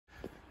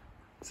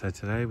So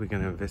today we're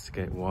going to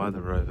investigate why the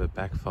Rover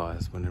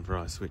backfires whenever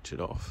I switch it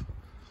off.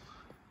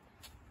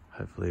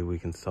 Hopefully we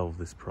can solve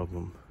this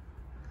problem.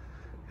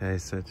 Okay,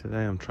 so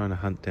today I'm trying to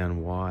hunt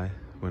down why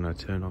when I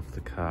turn off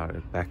the car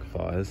it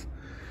backfires.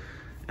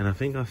 And I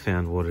think I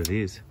found what it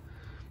is.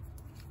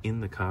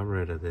 In the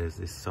carburetor there's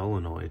this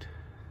solenoid.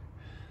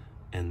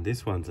 And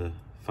this one's a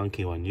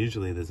funky one.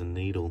 Usually there's a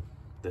needle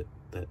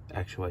that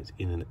actuates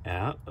in and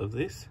out of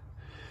this.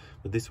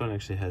 But this one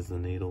actually has the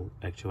needle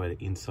actuator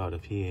inside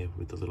of here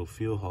with the little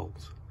fuel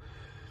holes.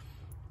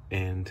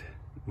 And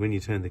when you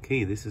turn the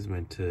key, this is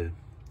meant to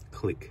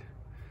click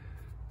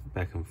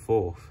back and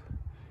forth,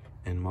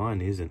 and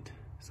mine isn't.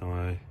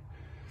 So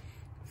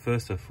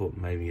first I thought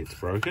maybe it's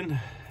broken,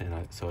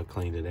 and so I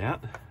cleaned it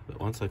out. But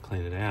once I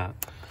cleaned it out,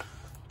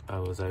 I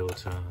was able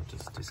to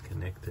just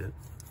disconnect it.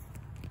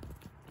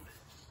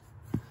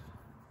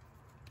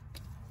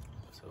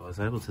 So I was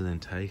able to then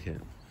take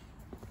it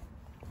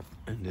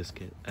and just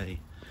get a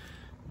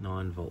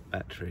 9-volt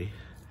battery,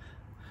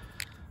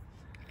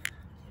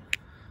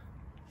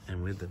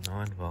 and with the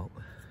 9-volt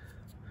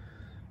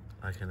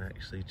I can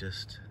actually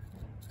just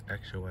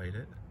actuate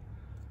it.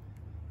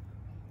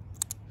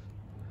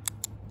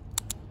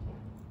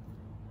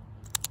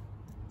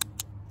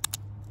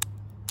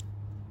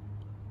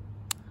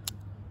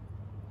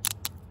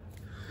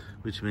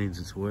 Which means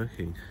it's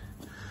working.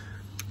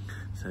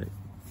 So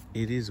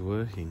it is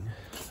working,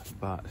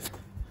 but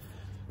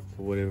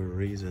for whatever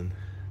reason,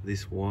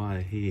 this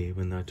wire here,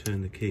 when I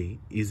turn the key,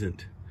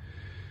 isn't.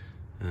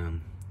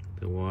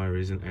 The wire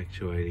isn't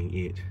actuating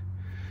it.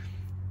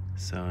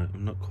 So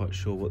I'm not quite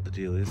sure what the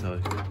deal is. I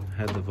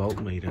had the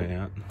voltmeter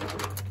out,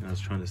 and I was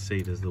trying to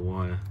see, does the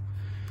wire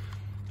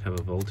have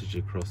a voltage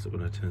across it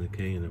when I turn the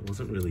key, and it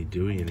wasn't really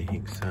doing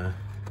anything. So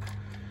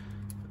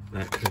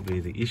that could be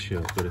the issue.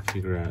 I've got to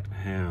figure out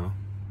how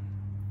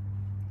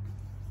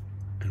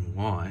and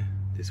why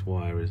this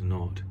wire is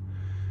not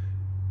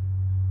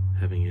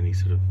having any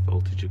sort of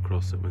voltage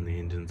across it when the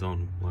engine's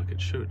on like it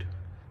should.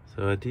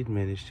 So I did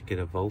manage to get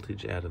a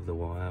voltage out of the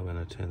wire when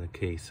I turn the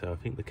key, so I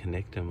think the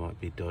connector might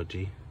be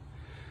dodgy.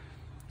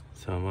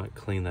 So I might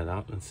clean that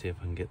up and see if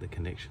I can get the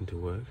connection to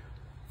work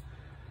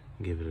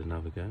and give it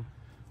another go.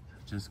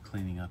 So just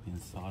cleaning up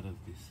inside of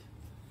this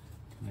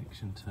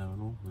connection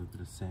terminal with a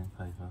bit of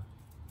sandpaper,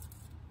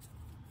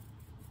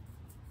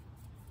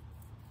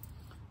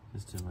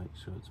 just to make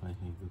sure it's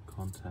making a good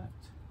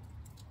contact.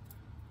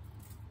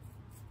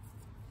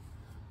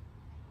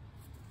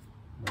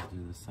 I'll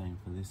do the same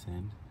for this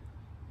end,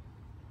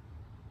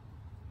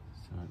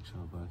 just to make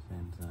sure both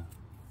ends are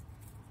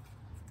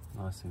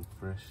nice and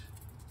fresh.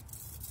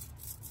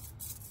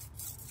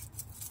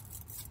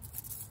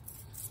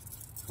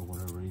 For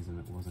whatever reason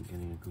it wasn't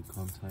getting a good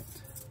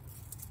contact.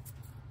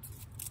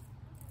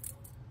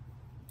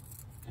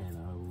 And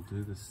I will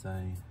do the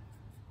same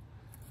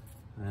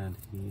around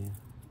here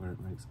where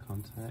it makes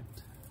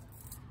contact.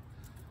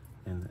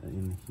 And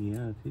in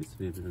here it appears to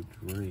be a bit of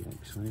debris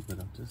actually, but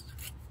I'll just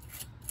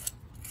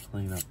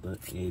clean up the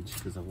edge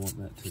because I want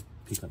that to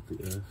pick up the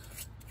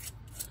earth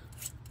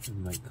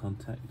and make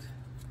contact.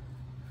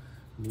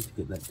 I need to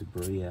get that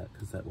debris out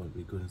because that won't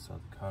be good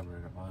inside the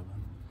carburetor either.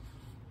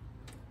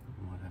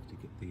 I might have to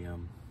get the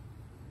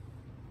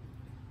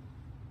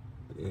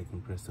air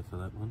compressor for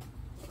that one.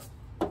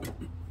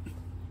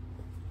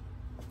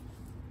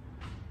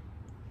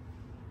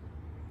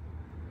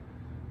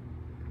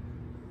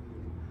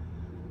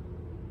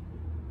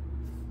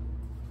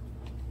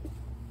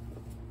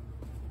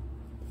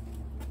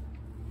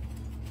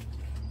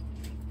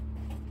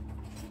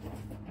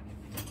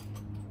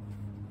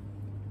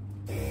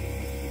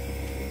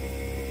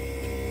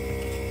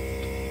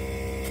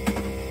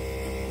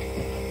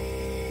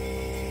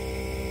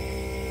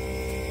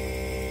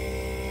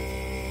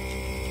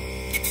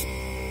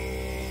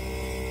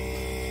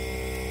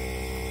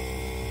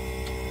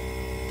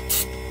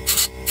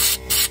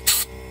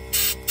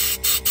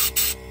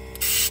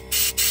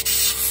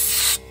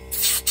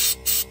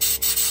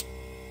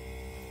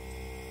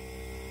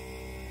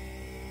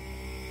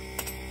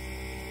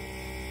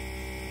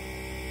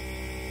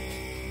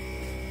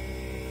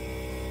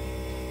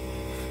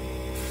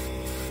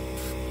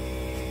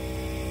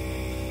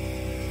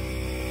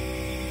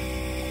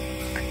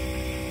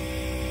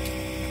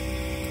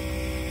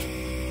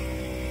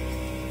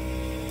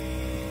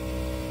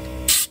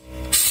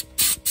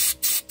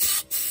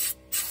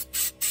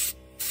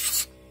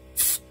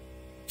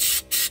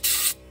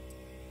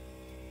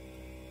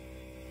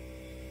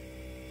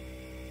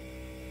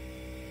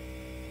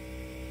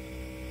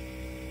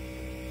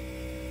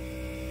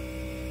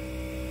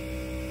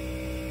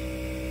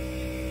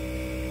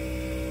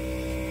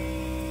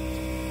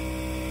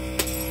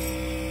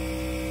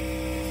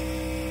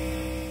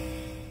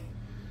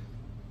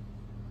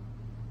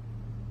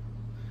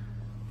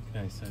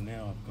 Okay, so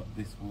now I've got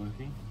this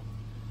working,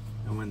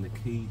 and when the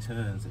key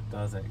turns it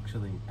does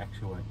actually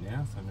actuate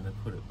now, so I'm going to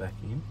put it back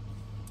in.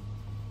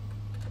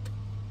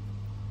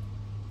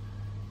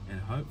 And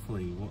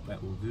hopefully what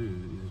that will do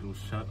is it'll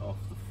shut off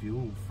the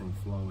fuel from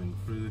flowing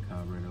through the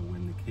carburetor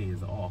when the key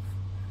is off,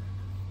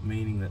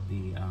 meaning that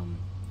the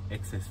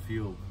excess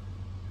fuel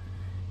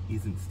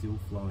isn't still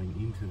flowing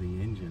into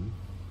the engine,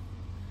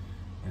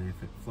 and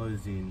if it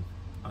flows in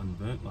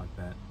unburnt like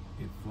that,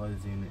 it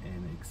flows in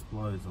and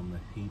explodes on the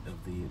heat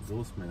of the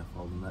exhaust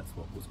manifold, and that's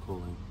what was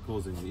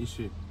causing the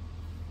issue.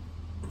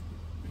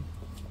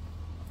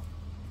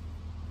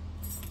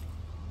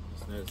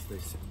 Just notice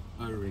this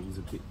O-ring's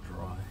a bit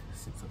dry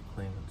since I've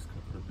cleaned. I'm just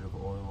going to put a bit of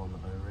oil on the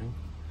O-ring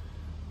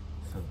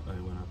so that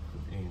when I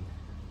put it in,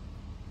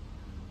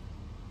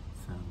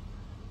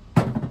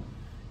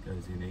 it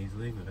goes in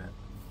easily without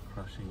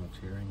crushing or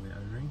tearing the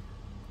O-ring.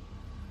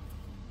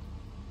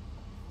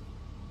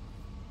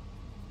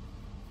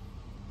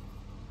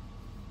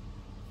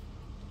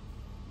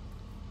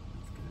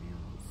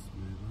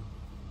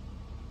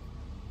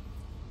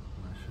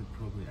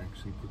 Probably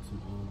actually put some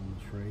oil on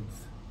the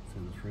threads so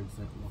the threads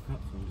don't lock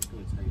up, so I'm just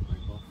going to take it back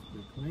off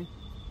quickly.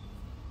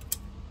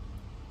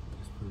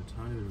 Just put a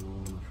tiny bit of oil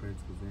on the threads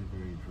because they're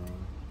very dry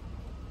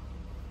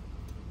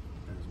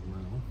as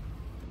well,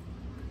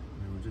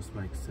 and it will just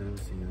make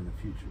servicing in the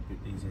future a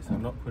bit easier. So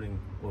I'm not putting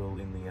oil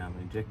in the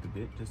injector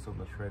bit, just on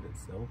the thread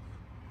itself.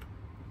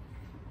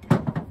 Just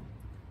a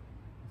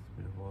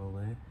bit of oil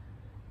there,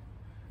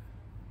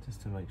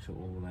 just to make sure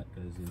all of that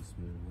goes in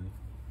smoothly.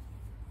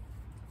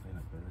 Clean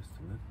up the rest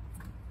of it.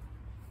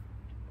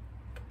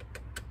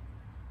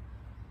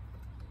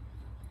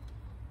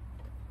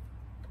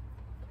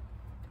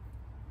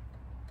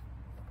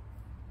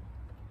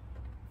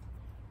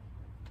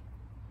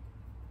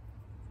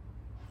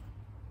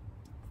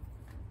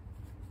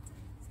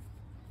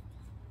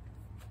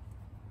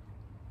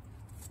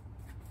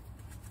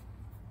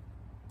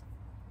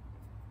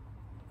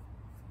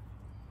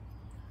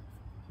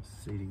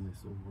 Just seating this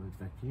all the way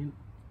back in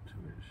to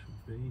where it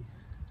should be.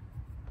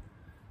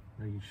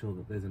 Making sure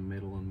that there's a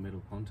metal on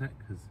metal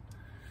contact,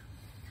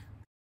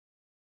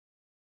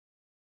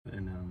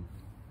 and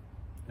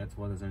that's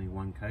why there's only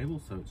one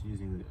cable, so it's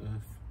using the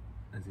earth,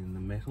 as in the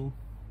metal,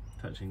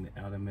 touching the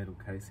outer metal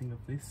casing of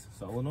this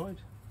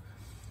solenoid,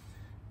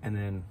 and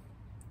then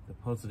the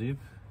positive,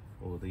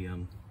 or the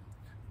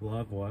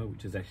live wire,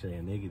 which is actually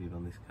a negative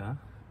on this car.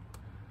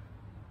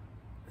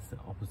 It's the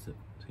opposite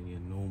to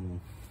your normal.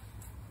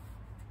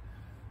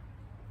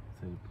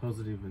 So your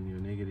positive and your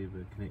negative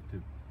are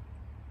connected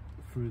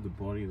through the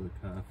body of the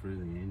car, through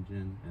the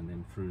engine, and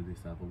then through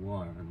this other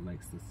wire, and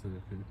makes the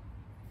circuit.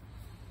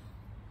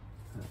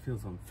 It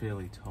feels I'm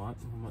fairly tight.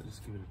 I might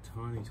just give it a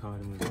tiny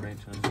tighten with a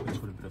wrench. I'm just going to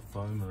put a bit of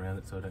foam around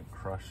it so I don't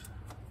crush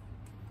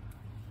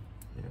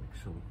the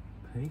actual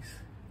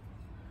piece.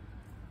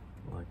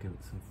 While I give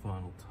it some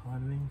final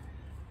tightening.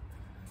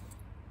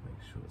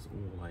 Make sure it's all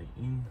the way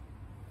in.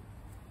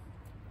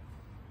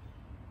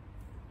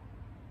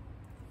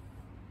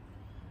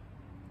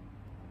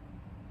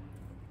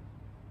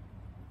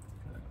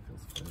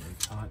 Fairly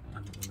tight.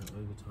 I'm going to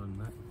over tighten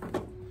that.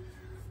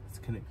 Let's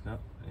connect it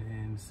up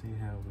and see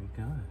how we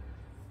go.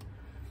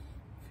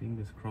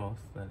 Fingers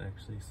crossed that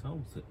actually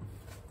solves it.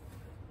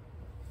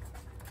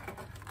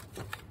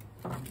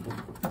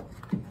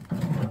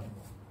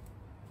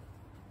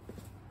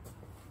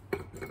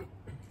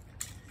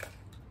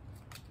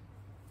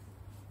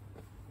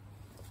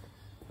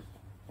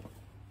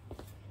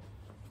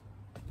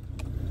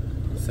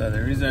 So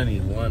there is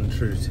only one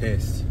true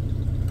test,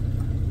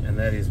 and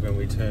that is when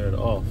we turn it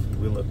off,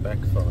 will it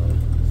backfire?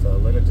 So I'll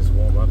let it just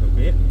warm up a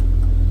bit,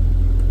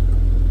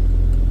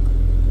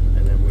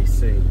 and then we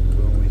see,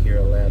 will we hear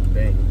a loud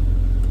bang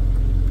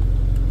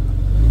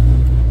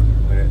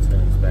when it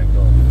turns back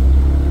on?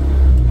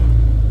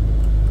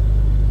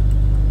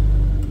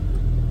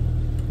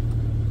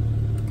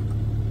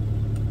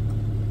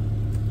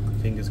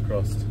 Fingers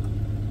crossed.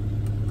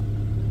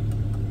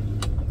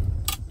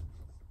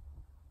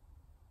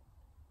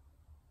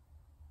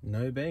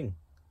 No bang.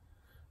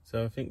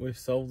 So I think we've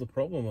solved the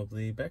problem of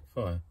the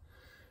backfire.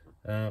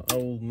 I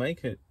will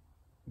make it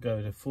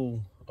go to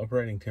full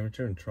operating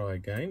temperature and try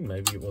again.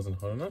 Maybe it wasn't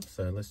hot enough,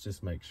 so let's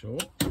just make sure.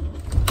 Put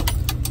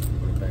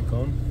it back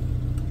on.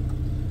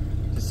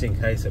 Just in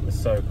case it was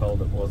so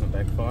cold it wasn't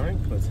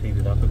backfiring, let's heat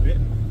it up a bit.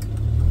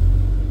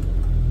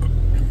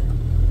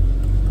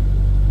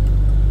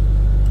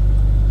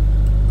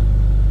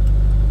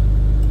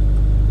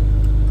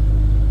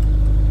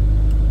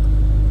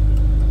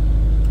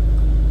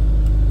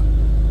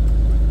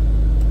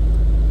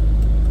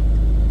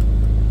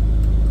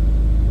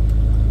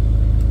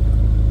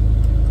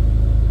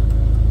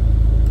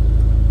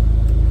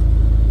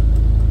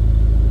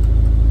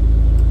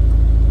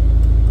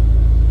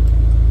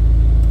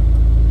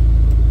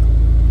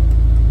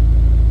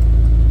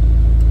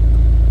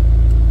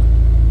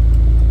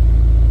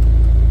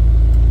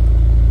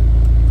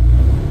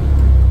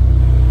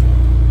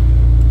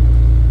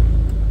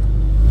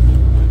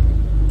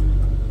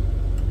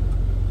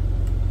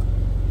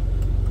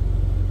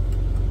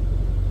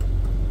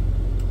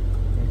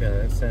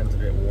 Sounds a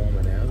bit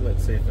warmer now.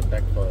 Let's see if it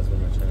backfires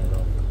when I turn it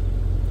off.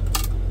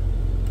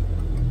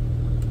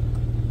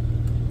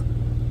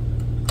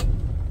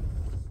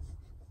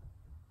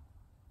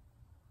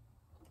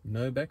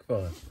 No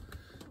backfire.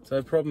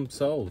 So problem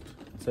solved.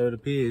 So it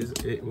appears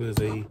it was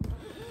a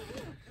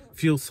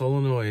fuel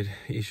solenoid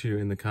issue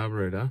in the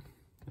carburetor,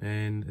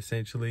 and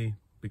essentially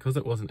because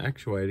it wasn't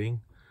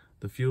actuating,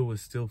 the fuel was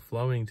still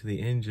flowing to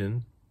the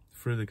engine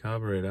through the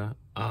carburetor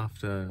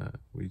after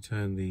we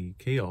turned the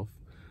key off,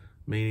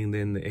 meaning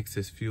then the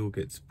excess fuel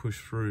gets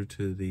pushed through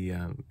to the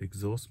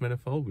exhaust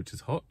manifold, which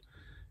is hot,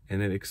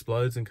 and it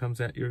explodes and comes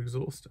out your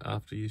exhaust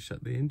after you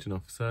shut the engine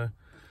off. So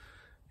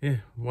yeah,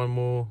 one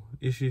more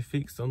issue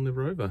fixed on the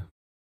Rover.